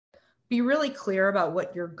be really clear about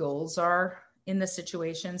what your goals are in the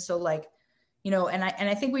situation. So like, and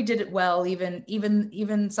I think we did it well,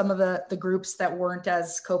 even some of the groups that weren't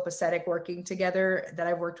as copacetic working together that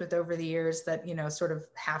I've worked with over the years that, sort of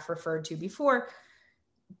half referred to before,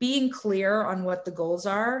 being clear on what the goals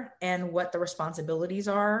are and what the responsibilities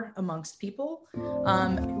are amongst people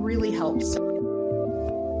really helps.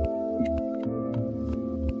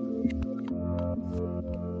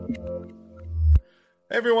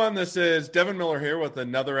 Hey everyone, this is Devin Miller here with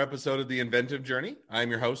another episode of the Inventive Journey. I'm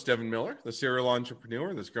your host, Devin Miller, the serial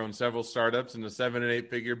entrepreneur that's grown several startups into 7- and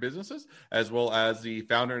 8-figure businesses, as well as the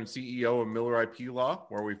founder and CEO of Miller IP Law,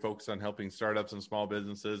 where we focus on helping startups and small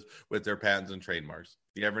businesses with their patents and trademarks.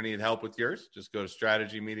 If you ever need help with yours, just go to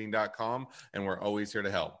strategymeeting.com, and we're always here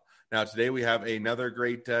to help. Now, today we have another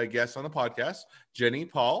great guest on the podcast, Jenny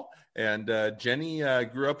Paul. And Jenny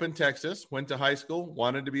grew up in Texas, went to high school,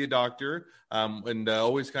 wanted to be a doctor, and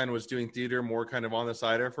always kind of was doing theater, more kind of on the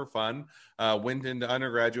side or for fun. Went into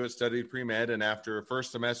undergraduate, studied pre-med, and after a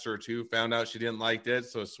first semester or two, found out she didn't like it,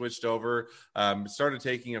 so switched over, started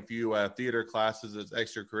taking a few theater classes as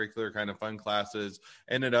extracurricular kind of fun classes,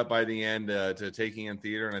 ended up by the end to taking in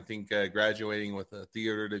theater, and I think graduating with a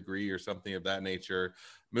theater degree or something of that nature.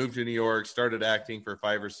 Moved to New York, started acting for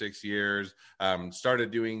 5 or 6 years,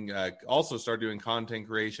 started doing content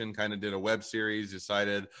creation, kind of did a web series,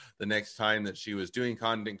 decided the next time that she was doing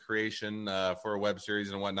content creation for a web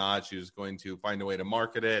series and whatnot, she was going to find a way to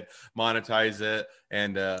market it, monetize it,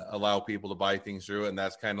 and allow people to buy things through it. And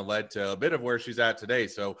that's kind of led to a bit of where she's at today.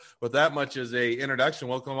 So with that much as a introduction,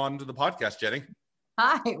 welcome on to the podcast, Jenny.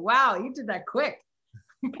 Hi. Wow. You did that quick.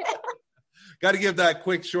 Got to give that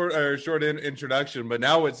quick short introduction, but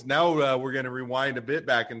now we're going to rewind a bit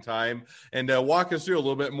back in time and walk us through a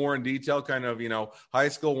little bit more in detail, kind of, high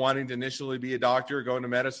school, wanting to initially be a doctor, going to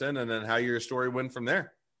medicine, and then how your story went from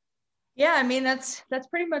there. Yeah, I mean, that's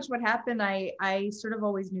pretty much what happened. I sort of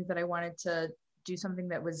always knew that I wanted to do something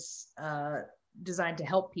that was designed to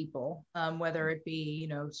help people, whether it be,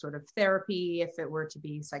 sort of therapy, if it were to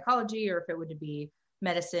be psychology, or if it would to be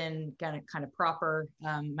medicine, kind of proper.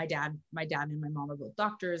 My dad and my mom are both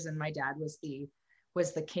doctors, and my dad was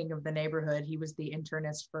the king of the neighborhood. He was the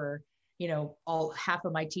internist for, half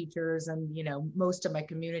of my teachers and, most of my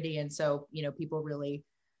community. And so, people really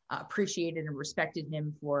appreciated and respected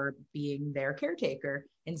him for being their caretaker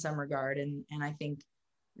in some regard. And I think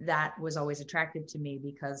that was always attractive to me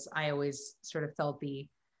because I always sort of felt the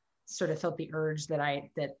urge that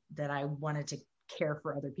I wanted to care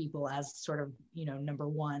for other people as sort of, number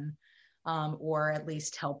one, or at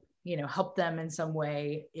least help them in some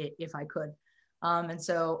way if I could. And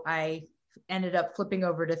so I ended up flipping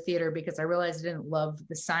over to theater because I realized I didn't love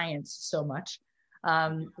the science so much,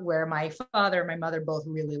 where my father and my mother both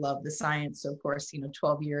really loved the science. So of course,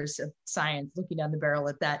 12 years of science, looking down the barrel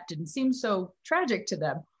at that didn't seem so tragic to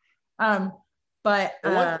them. But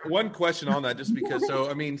one question on that, just because, so,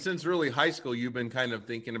 I mean, since really high school, you've been kind of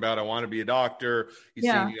thinking about, I want to be a doctor.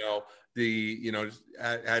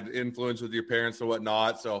 Had influence with your parents and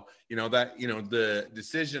whatnot. So, the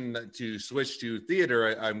decision to switch to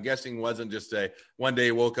theater, I'm guessing wasn't just one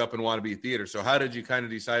day woke up and want to be theater. So how did you kind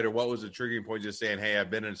of decide, or what was the triggering point, just saying, hey, I've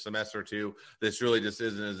been in a semester or two, this really just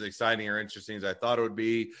isn't as exciting or interesting as I thought it would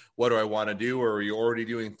be. What do I want to do? Or were you already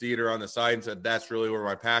doing theater on the side and said, that's really where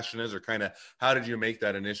my passion is? Or kind of, how did you make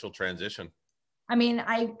that initial transition? I mean,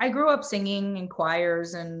 I grew up singing in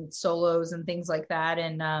choirs and solos and things like that.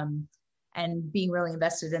 And being really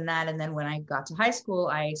invested in that. And then when I got to high school,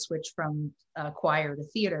 I switched from choir to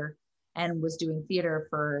theater and was doing theater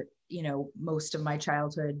for, most of my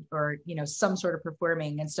childhood, or, some sort of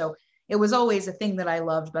performing. And so it was always a thing that I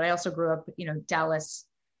loved, but I also grew up, Dallas,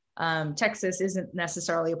 Texas isn't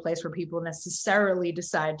necessarily a place where people necessarily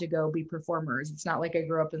decide to go be performers. It's not like I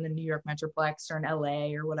grew up in the New York Metroplex or in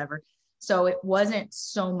LA or whatever. So it wasn't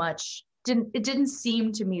so much, it didn't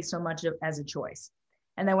seem to me so much as a choice.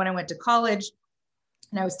 And then when I went to college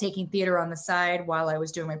and I was taking theater on the side while I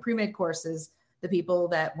was doing my pre-med courses, the people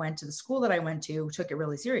that went to the school that I went to took it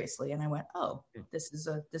really seriously. And I went, oh, this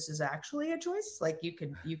is actually a choice. Like you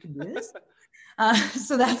can do this.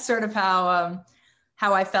 So that's sort of how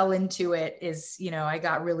I fell into it is, I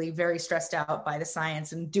got really very stressed out by the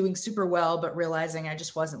science and doing super well, but realizing I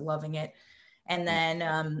just wasn't loving it. And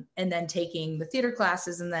then taking the theater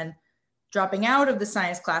classes and then dropping out of the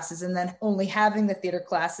science classes and then only having the theater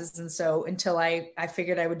classes. And so until I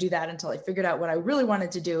figured I would do that until I figured out what I really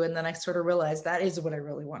wanted to do. And then I sort of realized that is what I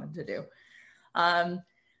really wanted to do.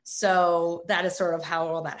 So that is sort of how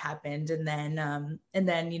all that happened. And then,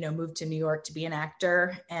 moved to New York to be an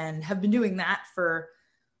actor and have been doing that for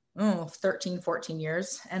 13, 14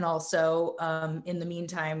 years. And also in the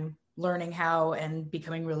meantime, learning how and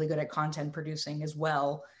becoming really good at content producing as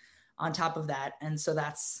well on top of that. And so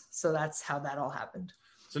that's how that all happened.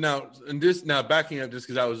 So now backing up just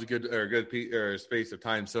because that was a good space of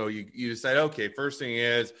time. So you decide, okay, first thing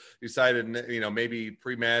is you decided, maybe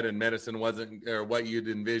pre-med and medicine wasn't or what you'd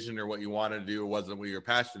envisioned or what you wanted to do wasn't what you're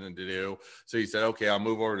passionate to do. So you said, okay, I'll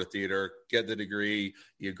move over to theater, get the degree,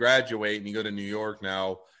 you graduate and you go to New York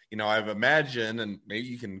now. I've imagined, and maybe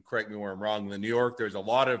you can correct me where I'm wrong, in New York, there's a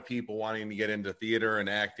lot of people wanting to get into theater and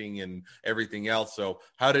acting and everything else. So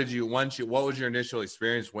what was your initial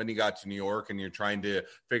experience when you got to New York and you're trying to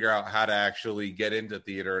figure out how to actually get into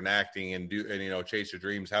theater and acting and chase your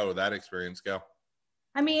dreams? How did that experience go?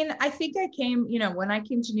 I mean, I think when I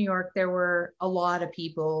came to New York, there were a lot of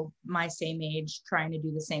people my same age trying to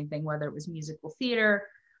do the same thing, whether it was musical theater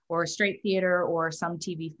or straight theater or some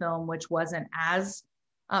TV film, which wasn't as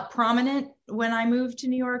prominent when I moved to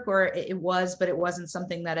New York, or it was, but it wasn't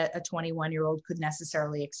something that a 21-year-old could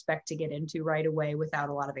necessarily expect to get into right away without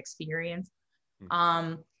a lot of experience.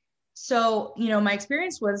 So, my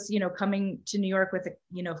experience was, coming to New York with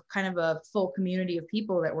kind of a full community of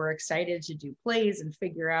people that were excited to do plays and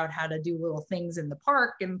figure out how to do little things in the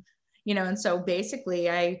park. And so basically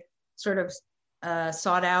I sort of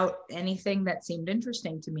sought out anything that seemed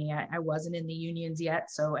interesting to me. I wasn't in the unions yet,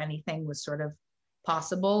 so anything was sort of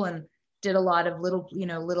possible, and did a lot of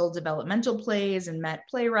little developmental plays and met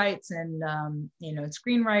playwrights and,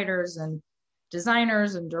 screenwriters and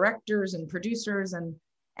designers and directors and producers, and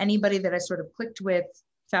anybody that I sort of clicked with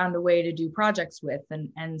found a way to do projects with.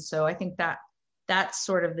 And so I think that's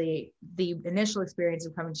sort of the initial experience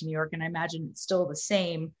of coming to New York. And I imagine it's still the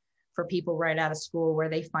same for people right out of school, where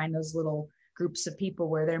they find those little groups of people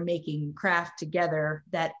where they're making craft together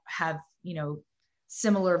that have,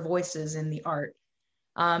 similar voices in the art.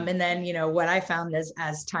 And then, what I found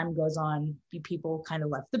as time goes on, people kind of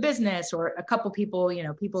left the business, or a couple people,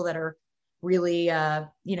 people that are really,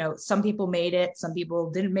 some people made it, some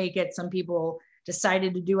people didn't make it, some people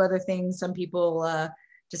decided to do other things, some people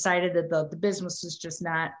decided that the business was just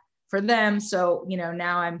not for them. So,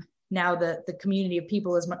 now the community of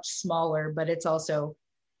people is much smaller, but it's also,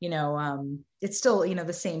 it's still,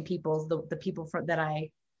 the same people, the people that I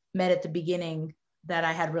met at the beginning that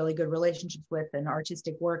I had really good relationships with and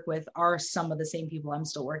artistic work with are some of the same people I'm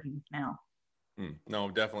still working with now.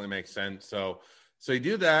 No, definitely makes sense. So you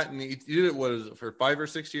do that, and you did it, what is it, for 5 or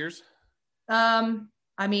 6 years?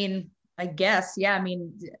 I mean, I guess, yeah. I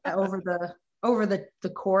mean, over the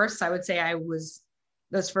course, I would say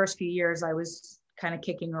those first few years, I was kind of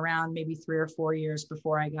kicking around, maybe 3 or 4 years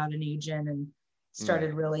before I got an agent and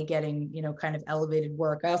started really getting, kind of elevated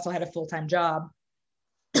work. I also had a full-time job.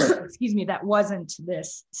 Excuse me, that wasn't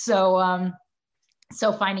this. So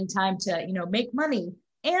finding time to, make money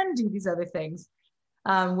and do these other things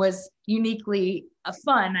was uniquely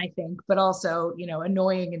fun, I think, but also,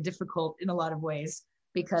 annoying and difficult in a lot of ways.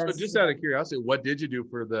 Because so just out of curiosity, what did you do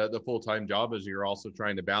for the full-time job as you're also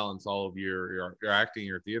trying to balance all of your acting,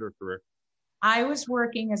 your theater career? I was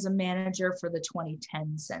working as a manager for the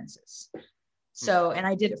 2010 census. So, and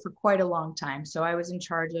I did it for quite a long time. So I was in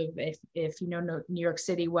charge of, if you know New York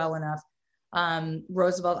City well enough,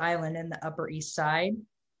 Roosevelt Island and the Upper East Side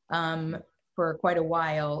for quite a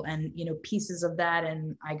while, and, pieces of that.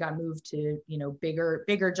 And I got moved to,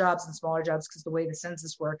 bigger jobs and smaller jobs, because the way the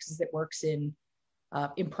census works is it works in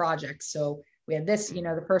projects. So we had this,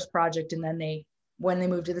 the first project, and then when they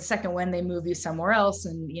moved to the second one, they move you somewhere else.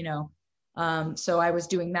 And, so I was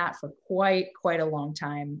doing that for quite a long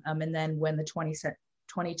time. And then when the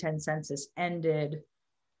 2010 census ended,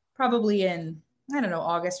 probably in, I don't know,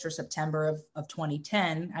 August or September of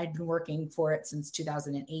 2010, I'd been working for it since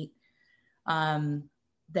 2008.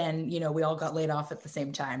 Then, we all got laid off at the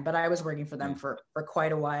same time, but I was working for them for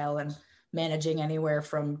quite a while and managing anywhere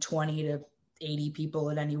from 20 to 80 people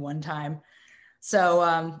at any one time. So,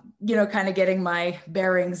 kind of getting my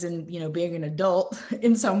bearings and, being an adult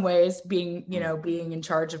in some ways, being in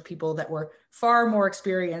charge of people that were far more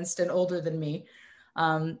experienced and older than me,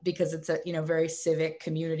 because it's a, very civic,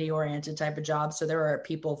 community oriented type of job. So there are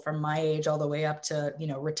people from my age all the way up to,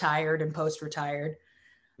 retired and post-retired,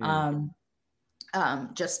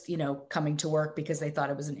 just, coming to work because they thought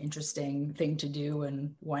it was an interesting thing to do,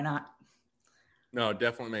 and why not? No, it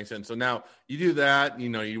definitely makes sense. So now you do that,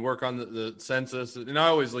 you work on the census, and I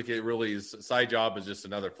always look at it really as a side job as just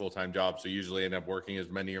another full-time job. So usually end up working as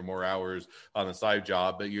many or more hours on the side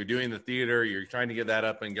job, but you're doing the theater, you're trying to get that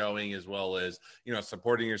up and going, as well as,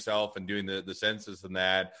 supporting yourself and doing the census and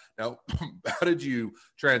that. Now, how did you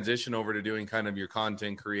transition over to doing kind of your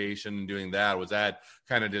content creation and doing that? Was that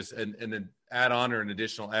kind of just an add on or an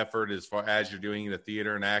additional effort as far as you're doing the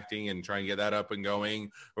theater and acting and trying to get that up and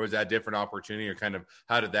going? Or was that different opportunity, or kind of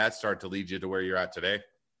how did that start to lead you to where you're at today?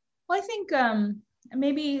 Well, I think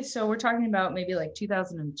maybe, so we're talking about maybe like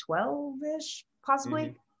 2012-ish,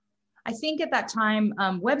 possibly. I think at that time,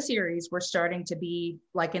 web series were starting to be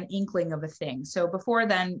like an inkling of a thing. So before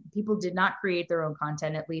then, people did not create their own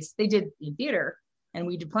content. At least they did in theater, and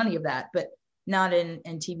we did plenty of that, but not in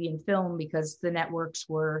TV and film, because the networks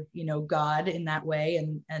were, God in that way,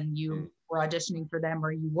 and you were auditioning for them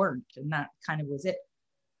or you weren't, and that kind of was it.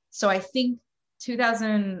 So I think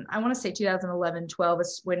 2011, 12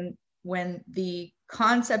 is when the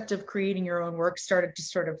concept of creating your own work started to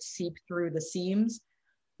sort of seep through the seams.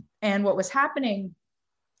 And what was happening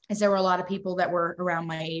is there were a lot of people that were around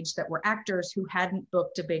my age that were actors who hadn't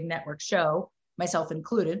booked a big network show, myself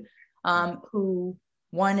included, who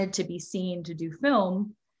wanted to be seen to do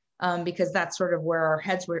film, because that's sort of where our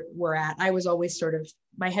heads were at. I was always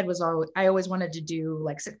I always wanted to do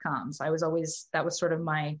like sitcoms. That was sort of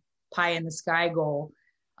my pie in the sky goal.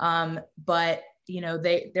 But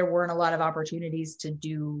there weren't a lot of opportunities to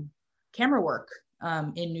do camera work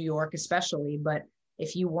in New York, especially. But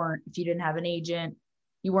if you didn't have an agent,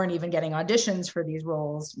 you weren't even getting auditions for these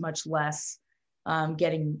roles, much less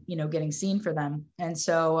getting seen for them. And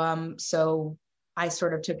so I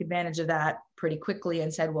sort of took advantage of that pretty quickly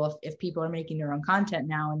and said, well, if people are making their own content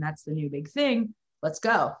now, and that's the new big thing, let's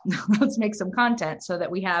go. Let's make some content so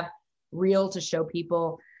that we have reel to show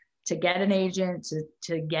people, to get an agent,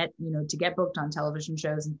 to get booked on television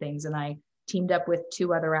shows and things. And I teamed up with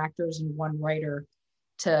 2 other actors and 1 writer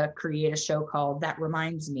to create a show called That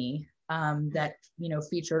Reminds Me, that,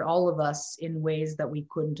 featured all of us in ways that we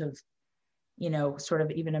couldn't have, sort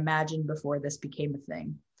of even imagined before this became a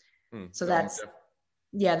thing. So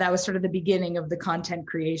that was sort of the beginning of the content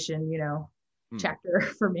creation, chapter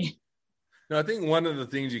for me. No, I think one of the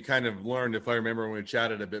things you kind of learned, if I remember when we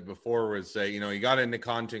chatted a bit before, was you got into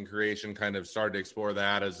content creation, kind of started to explore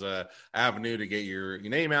that as a avenue to get your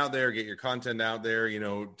name out there, get your content out there,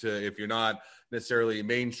 if you're not necessarily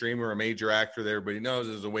mainstream or a major actor that everybody knows,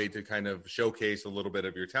 as a way to kind of showcase a little bit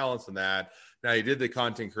of your talents in that. Now, you did the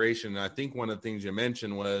content creation, and I think one of the things you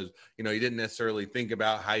mentioned was, you didn't necessarily think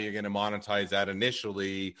about how you're going to monetize that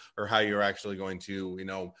initially, or how you're actually going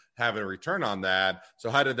to, have a return on that.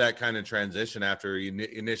 So how did that kind of transition after you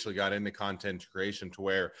initially got into content creation to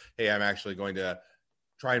where, hey, I'm actually going to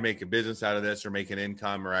try and make a business out of this, or make an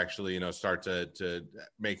income, or actually, start to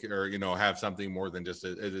make it, or, have something more than just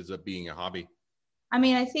it is being a hobby? I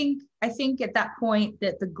mean, I think at that point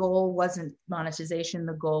that the goal wasn't monetization,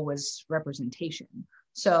 the goal was representation.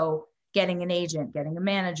 So getting an agent, getting a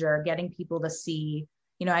manager, getting people to see,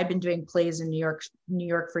 I'd been doing plays in New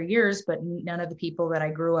York for years, but none of the people that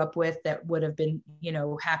I grew up with that would have been,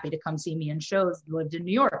 happy to come see me in shows lived in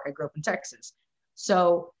New York. I grew up in Texas.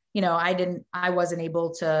 So, I wasn't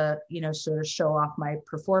able to, sort of show off my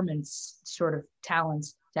performance sort of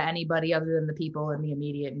talents to anybody other than the people in the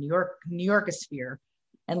immediate New Yorkosphere,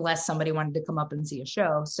 unless somebody wanted to come up and see a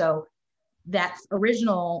show. So that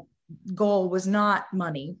original goal was not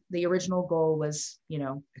money. The original goal was,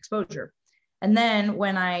 exposure. And then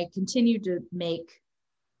when I continued to make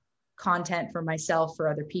content for myself, for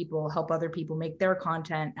other people, help other people make their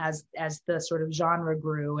content, as the sort of genre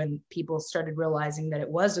grew and people started realizing that it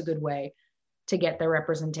was a good way to get their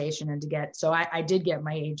representation and so I did get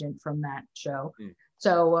my agent from that show.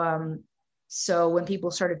 So when people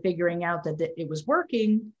started figuring out that it was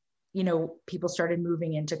working, people started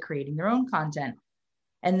moving into creating their own content.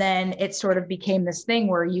 And then it sort of became this thing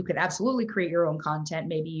where you could absolutely create your own content.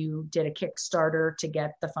 Maybe you did a Kickstarter to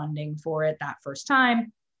get the funding for it that first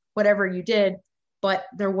time, whatever you did, but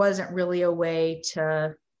there wasn't really a way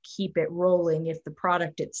to keep it rolling if the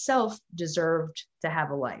product itself deserved to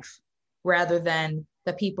have a life, rather than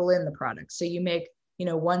the people in the product. So you make,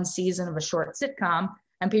 1 season of a short sitcom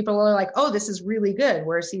and people are like, oh, this is really good,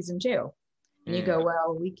 where's season 2? And you go,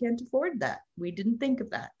 well, we can't afford that. We didn't think of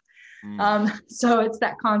that. So it's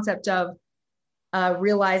that concept of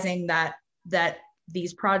realizing that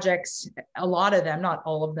these projects, a lot of them, not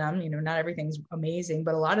all of them, not everything's amazing,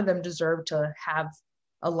 but a lot of them deserve to have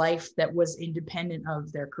a life that was independent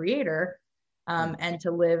of their creator, and to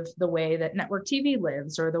live the way that network TV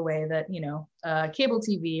lives, or the way that, cable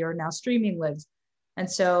TV or now streaming lives. And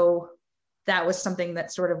so that was something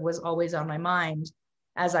that sort of was always on my mind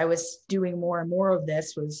as I was doing more and more of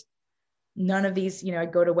this. Was none of these,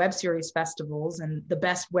 I'd go to web series festivals, and the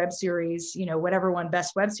best web series, whatever won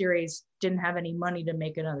best web series, didn't have any money to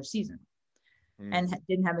make another season, and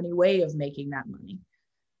didn't have any way of making that money.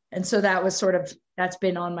 And so that was sort of, that's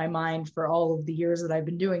been on my mind for all of the years that I've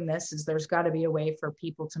been doing this, is there's got to be a way for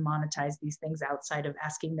people to monetize these things outside of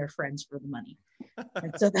asking their friends for the money.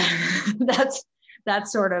 And so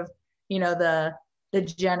that's sort of, the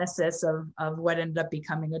genesis of what ended up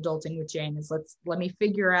becoming Adulting with Jane, is let me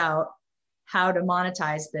figure out how to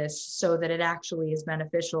monetize this so that it actually is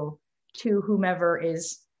beneficial to whomever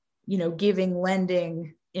is, giving,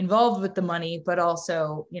 lending, involved with the money, but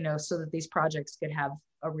also, so that these projects could have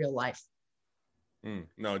a real life.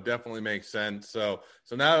 No, it definitely makes sense. So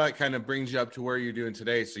now that kind of brings you up to where you're doing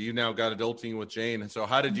today. So you now got Adulting with Jane. So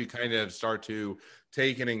how did you kind of start to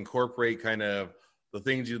take and incorporate kind of the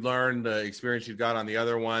things you learned, the experience you got on the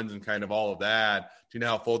other ones, and kind of all of that to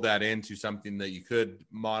now fold that into something that you could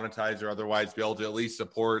monetize or otherwise be able to at least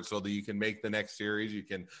support, so that you can make the next series, you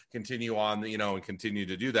can continue on, and continue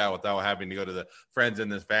to do that without having to go to the friends in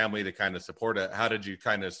this family to kind of support it. How did you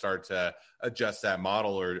kind of start to adjust that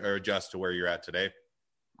model or adjust to where you're at today?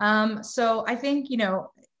 So I think,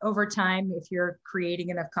 over time, if you're creating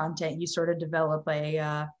enough content, you sort of develop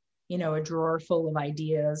a drawer full of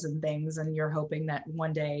ideas and things, and you're hoping that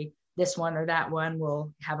one day this one or that one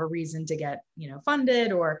will have a reason to get,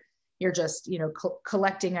 funded, or you're just,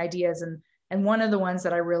 collecting ideas. And one of the ones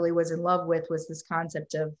that I really was in love with was this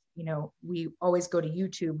concept of, we always go to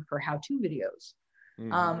YouTube for how-to videos.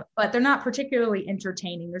 But they're not particularly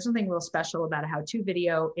entertaining. There's nothing real special about a how-to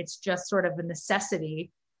video. It's just sort of a necessity.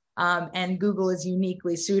 And Google is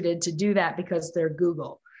uniquely suited to do that because they're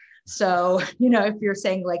Google. So, if you're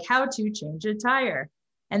saying like how to change a tire,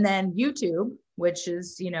 and then YouTube, which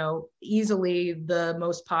is, easily the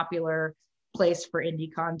most popular place for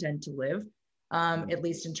indie content to live, at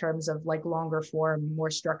least in terms of like longer form,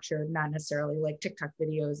 more structured, not necessarily like TikTok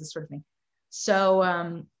videos, this sort of thing.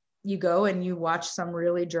 So you go and you watch some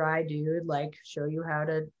really dry dude like show you how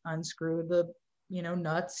to unscrew the,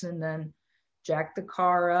 nuts and then jack the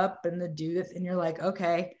car up and and you're like,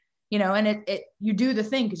 okay. And you do the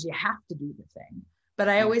thing because you have to do the thing. But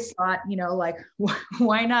I always thought, like,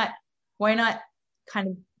 why not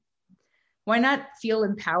feel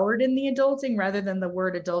empowered in the adulting rather than the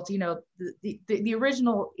word adult? The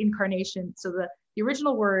original incarnation. So the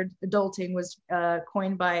original word adulting was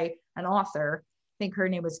coined by an author. I think her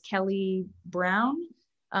name was Kelly Brown.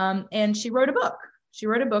 And she wrote a book. She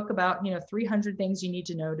wrote a book about, 300 things you need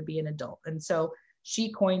to know to be an adult. And so she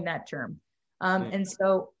coined that term. And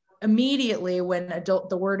so immediately when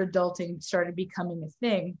the word adulting started becoming a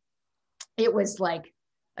thing, it was like,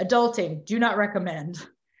 adulting, do not recommend,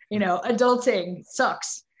 adulting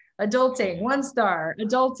sucks, adulting 1 star,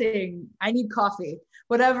 adulting, I need coffee,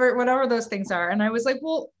 whatever those things are. And I was like,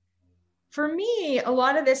 well, for me, a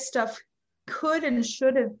lot of this stuff could and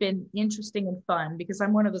should have been interesting and fun, because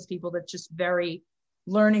I'm one of those people that's just very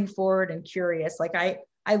learning forward and curious. Like I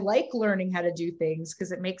like learning how to do things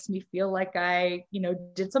because it makes me feel like I,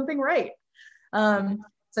 did something right.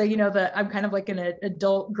 So, I'm kind of like an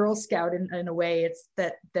adult Girl Scout in a way. It's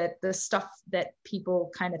that the stuff that people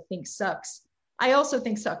kind of think sucks, I also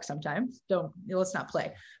think sucks sometimes. Let's not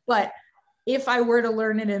play. But if I were to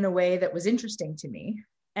learn it in a way that was interesting to me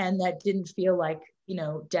and that didn't feel like,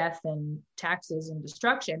 death and taxes and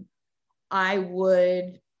destruction, I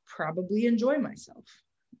would probably enjoy myself,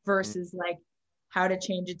 versus like how to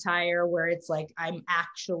change a tire where it's like I'm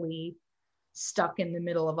actually stuck in the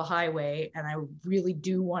middle of a highway and I really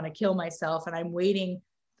do want to kill myself, and I'm waiting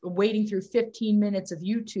through 15 minutes of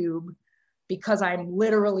YouTube because I'm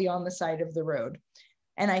literally on the side of the road.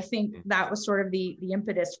 And I think that was sort of the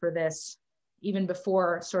impetus for this, even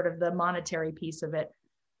before sort of the monetary piece of it,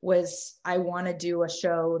 was I want to do a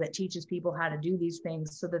show that teaches people how to do these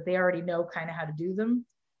things so that they already know kind of how to do them,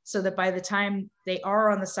 so that by the time they are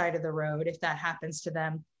on the side of the road, if that happens to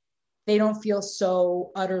them, they don't feel so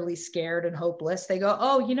utterly scared and hopeless. They go,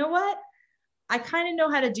 oh, you know what? I kind of know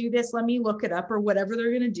how to do this. Let me look it up, or whatever they're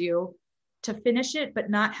going to do to finish it, but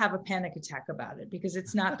not have a panic attack about it, because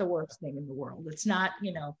it's not the worst thing in the world. It's not,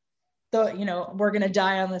 we're going to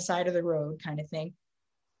die on the side of the road kind of thing.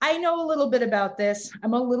 I know a little bit about this.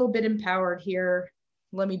 I'm a little bit empowered here.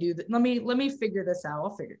 Let me do that. Let me figure this out.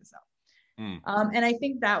 I'll figure this out. And I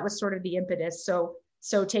think that was sort of the impetus.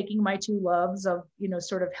 So taking my two loves of,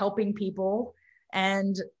 sort of helping people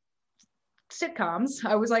and sitcoms,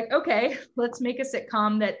 I was like, okay, let's make a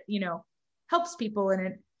sitcom that, helps people, and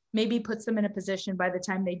it maybe puts them in a position by the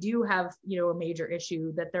time they do have, a major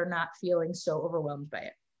issue, that they're not feeling so overwhelmed by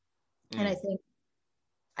it. And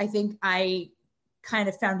I think I kind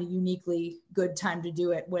of found a uniquely good time to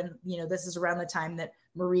do it when, this is around the time that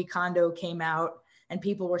Marie Kondo came out and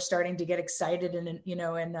people were starting to get excited and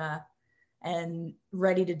and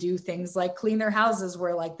ready to do things like clean their houses,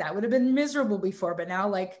 where like that would have been miserable before. But now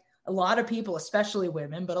like a lot of people, especially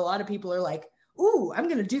women, but a lot of people are like, ooh, I'm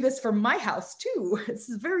going to do this for my house too. This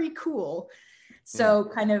is very cool. So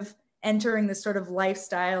kind of entering this sort of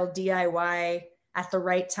lifestyle DIY at the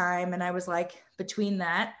right time. And I was like, between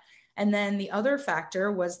that. And then the other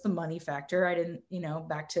factor was the money factor. I didn't,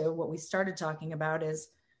 back to what we started talking about is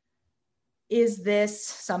this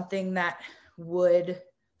something that would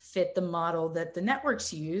fit the model that the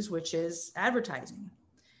networks use, which is advertising?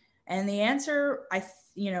 And the answer,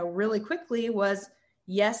 really quickly was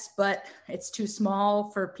yes, but it's too small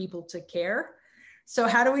for people to care. So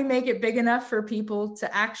how do we make it big enough for people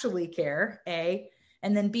to actually care, A?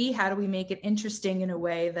 And then B, how do we make it interesting in a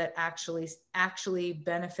way that actually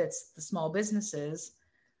benefits the small businesses,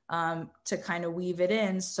 to kind of weave it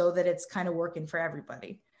in so that it's kind of working for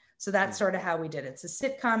everybody. So that's sort of how we did it. It's a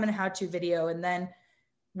sitcom and a how-to video. And then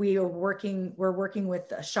we're working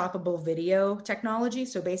with a shoppable video technology.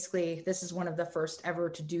 So basically this is one of the first ever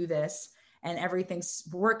to do this, and everything's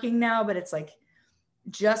working now, but it's like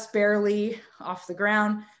just barely off the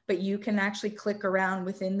ground. But you can actually click around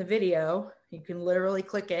within the video. You can literally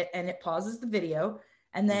click it and it pauses the video.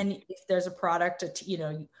 And then if there's a product,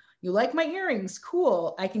 you like my earrings,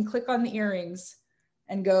 cool. I can click on the earrings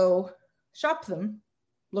and go shop them,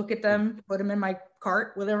 look at them, put them in my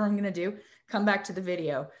cart, whatever I'm going to do, come back to the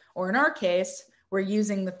video. Or in our case, we're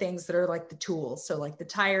using the things that are like the tools. So like the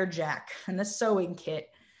tire jack and the sewing kit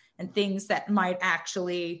and things that might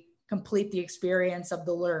actually complete the experience of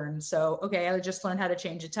the learn. So, okay, I just learned how to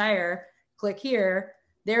change a tire. Click here.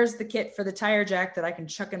 There's the kit for the tire jack that I can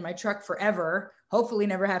chuck in my truck forever. Hopefully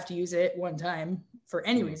never have to use it one time for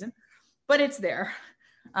any reason, but it's there.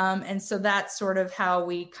 And so that's sort of how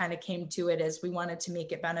we kind of came to it, is we wanted to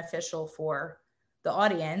make it beneficial for the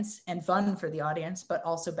audience and fun for the audience, but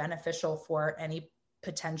also beneficial for any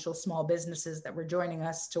potential small businesses that were joining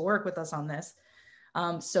us to work with us on this,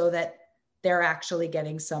 so that they're actually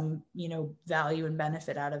getting some, value and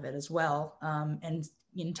benefit out of it as well, and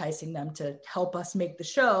enticing them to help us make the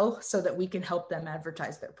show so that we can help them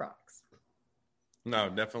advertise their products. No,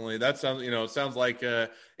 definitely. That sounds, it sounds like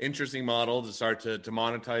a interesting model to start to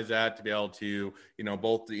monetize that, to be able to,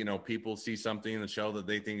 both, people see something in the show that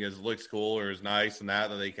they think looks cool or is nice, and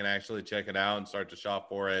that they can actually check it out and start to shop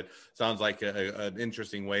for it. Sounds like an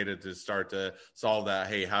interesting way to start to solve that.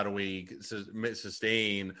 Hey, how do we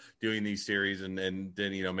sustain doing these series and then,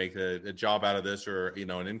 make a job out of this, or,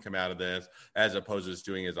 an income out of this, as opposed to just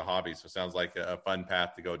doing it as a hobby. So it sounds like a fun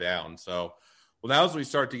path to go down. So, well, now as we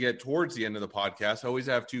start to get towards the end of the podcast, I always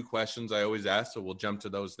have two questions I always ask, so we'll jump to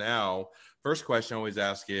those now. First question I always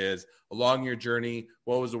ask is, along your journey,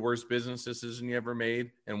 what was the worst business decision you ever made,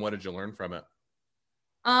 and what did you learn from it?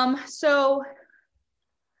 So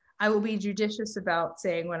I will be judicious about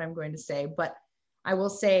saying what I'm going to say, but I will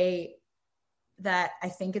say that I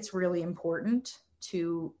think it's really important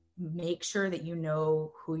to make sure that you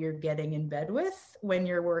know who you're getting in bed with when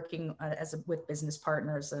you're working with business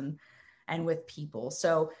partners and with people.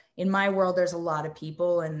 So in my world, there's a lot of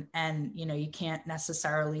people, and you can't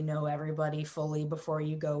necessarily know everybody fully before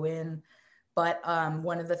you go in. But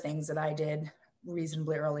one of the things that I did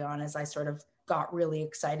reasonably early on is I sort of got really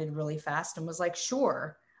excited really fast and was like,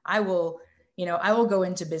 sure, I will go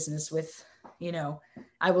into business with,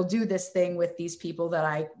 I will do this thing with these people that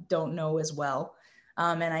I don't know as well.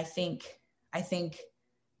 And I think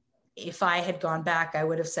if I had gone back, I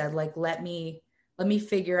would have said, like, let me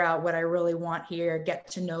figure out what I really want here, get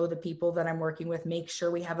to know the people that I'm working with, make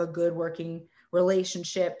sure we have a good working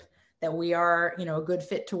relationship, that we are, a good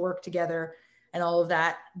fit to work together, and all of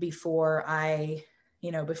that before I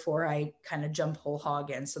kind of jump whole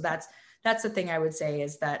hog in. So that's the thing I would say,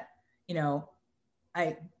 is that,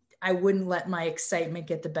 I wouldn't let my excitement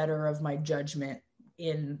get the better of my judgment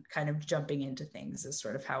in kind of jumping into things, is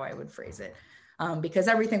sort of how I would phrase it. Because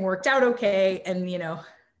everything worked out okay. And,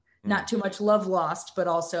 not too much love lost, but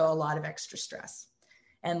also a lot of extra stress.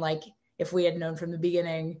 And like, if we had known from the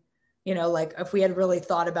beginning, like if we had really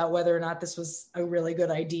thought about whether or not this was a really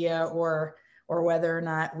good idea, or whether or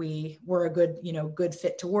not we were a good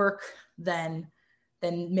fit to work, then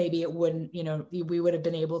maybe it wouldn't, we would have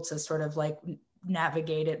been able to sort of like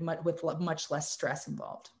navigate it with much less stress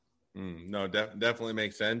involved. No, definitely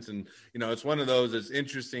makes sense. And, it's one of those, it's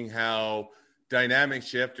interesting how dynamics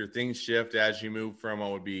shift or things shift as you move from what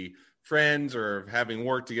would be friends or having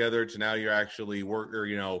worked together to now you're actually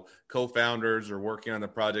co-founders or working on the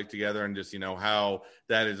project together, and just, how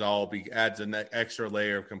that is all adds an extra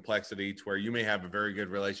layer of complexity to where you may have a very good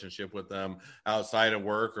relationship with them outside of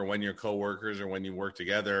work or when you're co-workers or when you work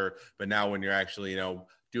together. But now when you're actually,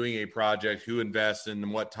 doing a project, who invests in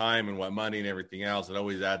what time and what money and everything else, it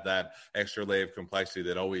always adds that extra layer of complexity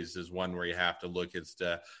that always is one where you have to look as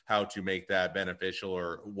to how to make that beneficial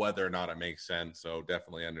or whether or not it makes sense. So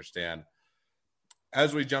definitely understand.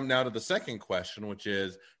 As we jump now to the second question, which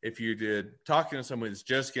is, if you did talking to someone who's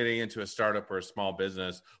just getting into a startup or a small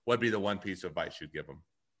business, what'd be the one piece of advice you'd give them?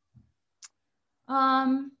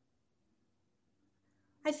 I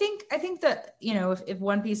think that, if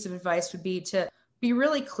one piece of advice would be to be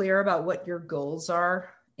really clear about what your goals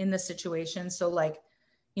are in the situation. So like,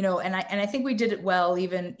 and I think we did it well,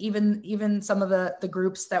 even some of the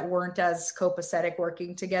groups that weren't as copacetic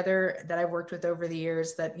working together that I've worked with over the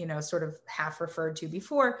years that, sort of half referred to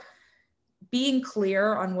before, being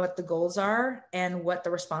clear on what the goals are and what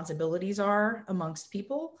the responsibilities are amongst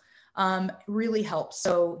people really helps.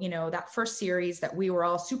 So, that first series that we were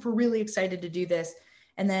all really excited to do this.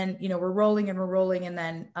 And then, we're rolling. And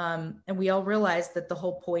then, and we all realized that the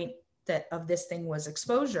whole point of this thing was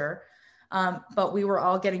exposure. But we were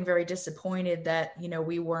all getting very disappointed that,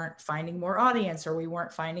 we weren't finding more audience or we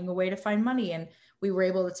weren't finding a way to find money. And we were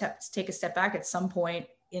able to take a step back at some point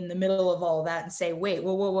in the middle of all that and say, wait,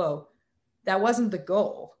 whoa. That wasn't the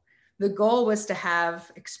goal. The goal was to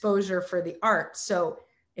have exposure for the art. So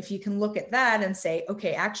if you can look at that and say,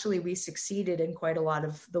 okay, actually we succeeded in quite a lot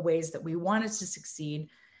of the ways that we wanted to succeed.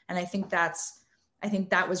 And I think that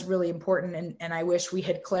was really important. And I wish we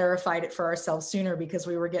had clarified it for ourselves sooner, because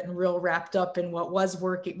we were getting real wrapped up in what was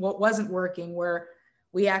working, what wasn't working, where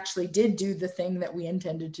we actually did do the thing that we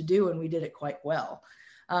intended to do. And we did it quite well.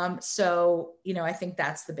 So, I think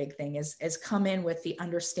that's the big thing is come in with the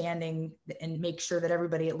understanding and make sure that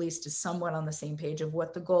everybody at least is somewhat on the same page of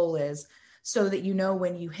what the goal is, so that,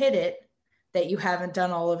 when you hit it, that you haven't done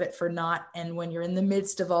all of it for naught. And when you're in the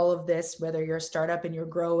midst of all of this, whether you're a startup and you're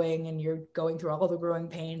growing and you're going through all the growing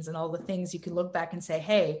pains and all the things, you can look back and say,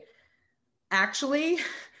 hey, actually,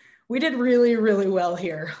 we did really, really well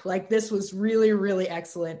here. Like, this was really, really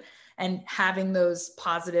excellent. And having those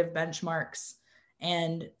positive benchmarks,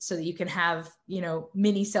 and so that you can have,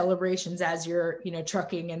 mini celebrations as you're,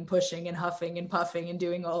 trucking and pushing and huffing and puffing and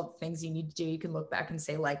doing all the things you need to do. You can look back and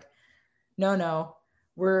say, like, no,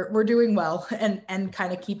 we're doing well, and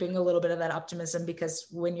kind of keeping a little bit of that optimism, because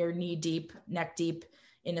when you're neck deep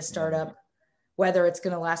in a startup, whether it's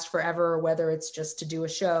going to last forever or whether it's just to do a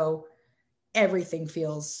show, everything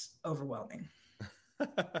feels overwhelming.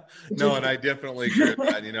 No, and I definitely agree with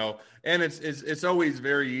that, and it's always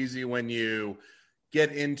very easy when you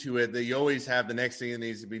get into it that you always have the next thing that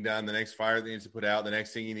needs to be done, the next fire that needs to put out, the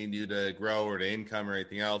next thing you need to do to grow or to income or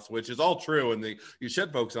anything else, which is all true. And you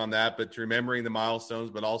should focus on that, but remembering the milestones,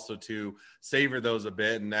 but also to savor those a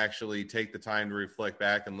bit and actually take the time to reflect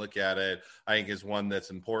back and look at it, I think is one that's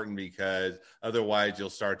important, because otherwise you'll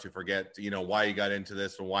start to forget, why you got into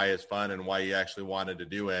this and why it's fun and why you actually wanted to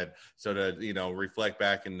do it. So to, reflect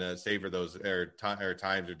back and savor those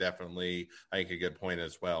times are definitely, I think, a good point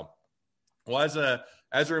as well. Well,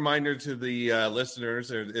 as a reminder to the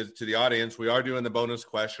listeners or to the audience, we are doing the bonus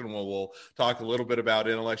question where we'll talk a little bit about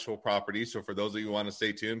intellectual property. So for those of you who want to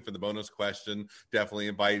stay tuned for the bonus question, definitely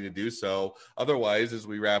invite you to do so. Otherwise, as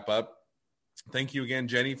we wrap up, thank you again,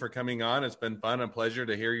 Jenny, for coming on. It's been fun and pleasure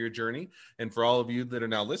to hear your journey. And for all of you that are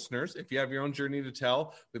now listeners, if you have your own journey to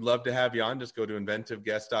tell, we'd love to have you on. Just go to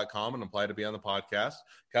inventiveguest.com and apply to be on the podcast.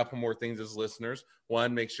 A couple more things as listeners.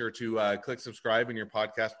 One, make sure to click subscribe in your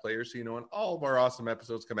podcast player so you know when all of our awesome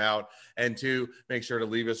episodes come out. And two, make sure to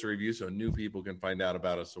leave us a review so new people can find out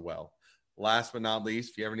about us as well. Last but not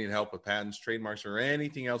least, if you ever need help with patents, trademarks, or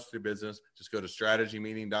anything else with your business, just go to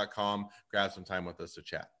strategymeeting.com, grab some time with us to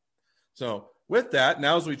chat. So with that,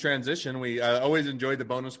 now as we transition, we always enjoyed the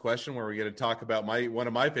bonus question where we get to talk about one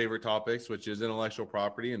of my favorite topics, which is intellectual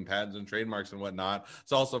property and patents and trademarks and whatnot.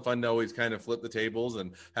 It's also fun to always kind of flip the tables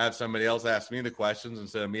and have somebody else ask me the questions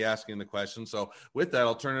instead of me asking the questions. So with that,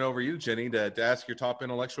 I'll turn it over to you, Jenny, to ask your top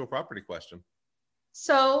intellectual property question.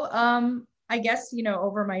 So I guess,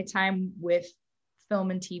 over my time with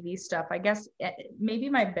film and TV stuff, I guess maybe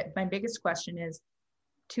my biggest question is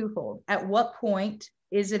twofold. At what point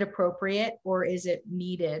is it appropriate or is it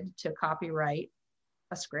needed to copyright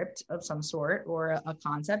a script of some sort or a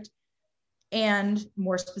concept? And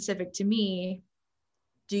more specific to me,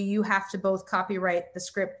 do you have to both copyright the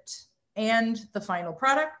script and the final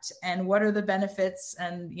product? And what are the benefits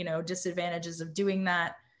and, disadvantages of doing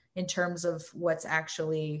that in terms of what's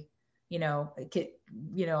actually,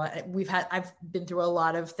 I've been through a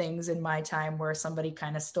lot of things in my time where somebody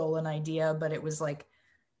kind of stole an idea, but it was like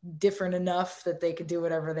different enough that they could do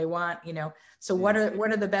whatever they want, So what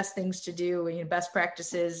are the best things to do, best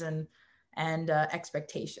practices and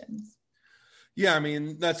expectations? Yeah, I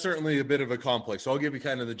mean, that's certainly a bit of a complex. So I'll give you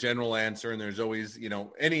kind of the general answer. And there's always,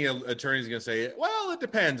 any attorney's going to say, well, it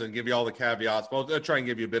depends, and give you all the caveats. But I'll try and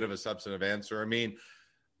give you a bit of a substantive answer. I mean,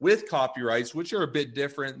 with copyrights, which are a bit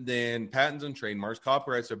different than patents and trademarks,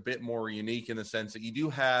 copyrights are a bit more unique in the sense that you do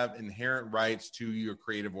have inherent rights to your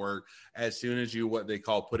creative work as soon as you, what they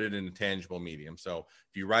call, put it in a tangible medium. So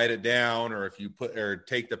if you write it down, or if you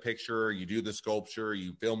take the picture, or you do the sculpture,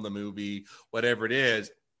 you film the movie, whatever it is,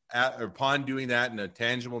 upon doing that in a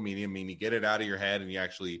tangible medium, meaning you get it out of your head and you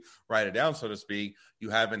actually write it down, so to speak, you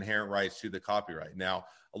have inherent rights to the copyright. Now,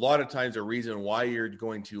 a lot of times the reason why you're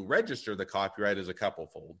going to register the copyright is a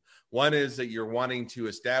couple-fold. One is that you're wanting to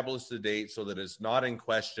establish the date so that it's not in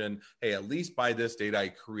question, hey, at least by this date I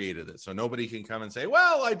created it. So nobody can come and say,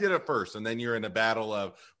 well, I did it first. And then you're in a battle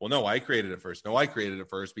of, well, no, I created it first. No, I created it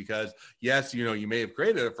first, because yes, you may have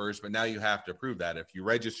created it first, but now you have to prove that. If you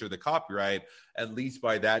register the copyright, at least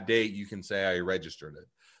by that date, you can say I registered it.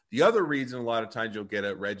 The other reason a lot of times you'll get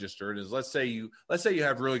it registered is, let's say you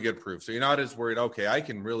have really good proof. So you're not as worried, okay, I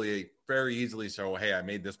can really very easily say, oh, hey, I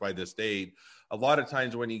made this by this date. A lot of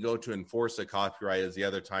times when you go to enforce a copyright is the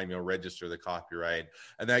other time you'll register the copyright.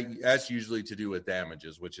 And that's usually to do with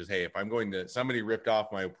damages, which is, hey, if somebody ripped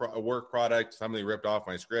off my work product, somebody ripped off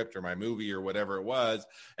my script or my movie or whatever it was,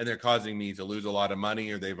 and they're causing me to lose a lot of money,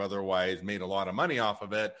 or they've otherwise made a lot of money off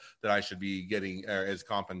of it that I should be getting as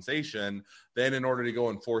compensation, then in order to go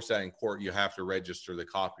enforce that in court, you have to register the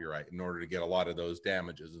copyright in order to get a lot of those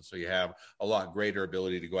damages. And so you have a lot greater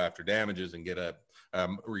ability to go after damages and get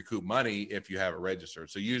recoup money if you have it registered.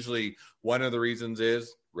 So usually one of the reasons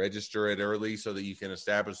is register it early so that you can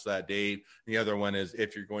establish that date. The other one is,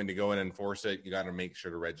 if you're going to go and enforce it, you got to make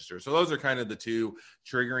sure to register. So those are kind of the two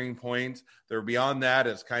triggering points. There, beyond that,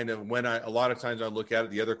 it's kind of when a lot of times I look at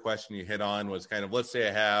it, the other question you hit on was kind of, let's say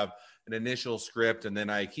I have an initial script and then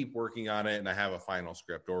I keep working on it and I have a final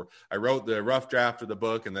script, or I wrote the rough draft of the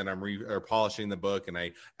book and then I'm polishing the book and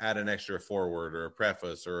I add an extra foreword or a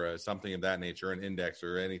preface or something of that nature, an index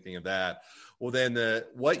or anything of that. Well, then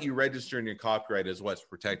what you register in your copyright is what's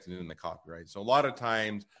protected in the copyright. So a lot of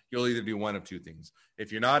times you'll either do one of two things.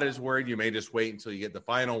 If you're not as worried, you may just wait until you get the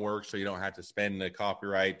final work so you don't have to spend the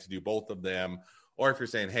copyright to do both of them. Or if you're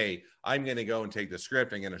saying, hey, I'm going to go and take the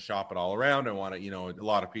script, I'm going to shop it all around, I want to, a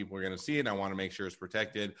lot of people are going to see it, I want to make sure it's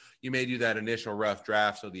protected. You may do that initial rough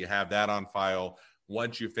draft so that you have that on file.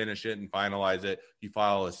 Once you finish it and finalize it, you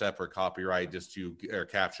file a separate copyright just to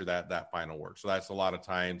capture that final work. So that's a lot of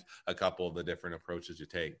times a couple of the different approaches you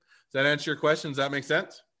take. Does that answer your question? Does that make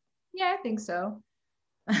sense? Yeah, I think so.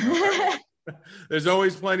 Okay. There's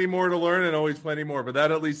always plenty more to learn and always plenty more, but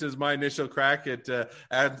that at least is my initial crack at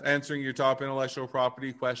answering your top intellectual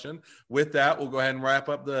property question. With that, we'll go ahead and wrap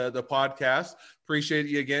up the podcast. Appreciate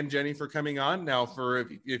you again, Jenny, for coming on. Now,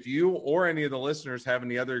 if you or any of the listeners have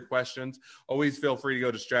any other questions, always feel free to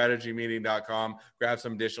go to strategymeeting.com, grab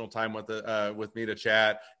some additional time with me to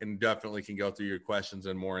chat, and definitely can go through your questions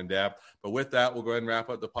and more in depth. But with that, we'll go ahead and wrap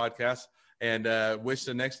up the podcast and wish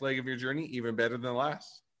the next leg of your journey even better than the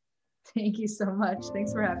last. Thank you so much.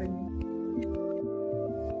 Thanks for having me.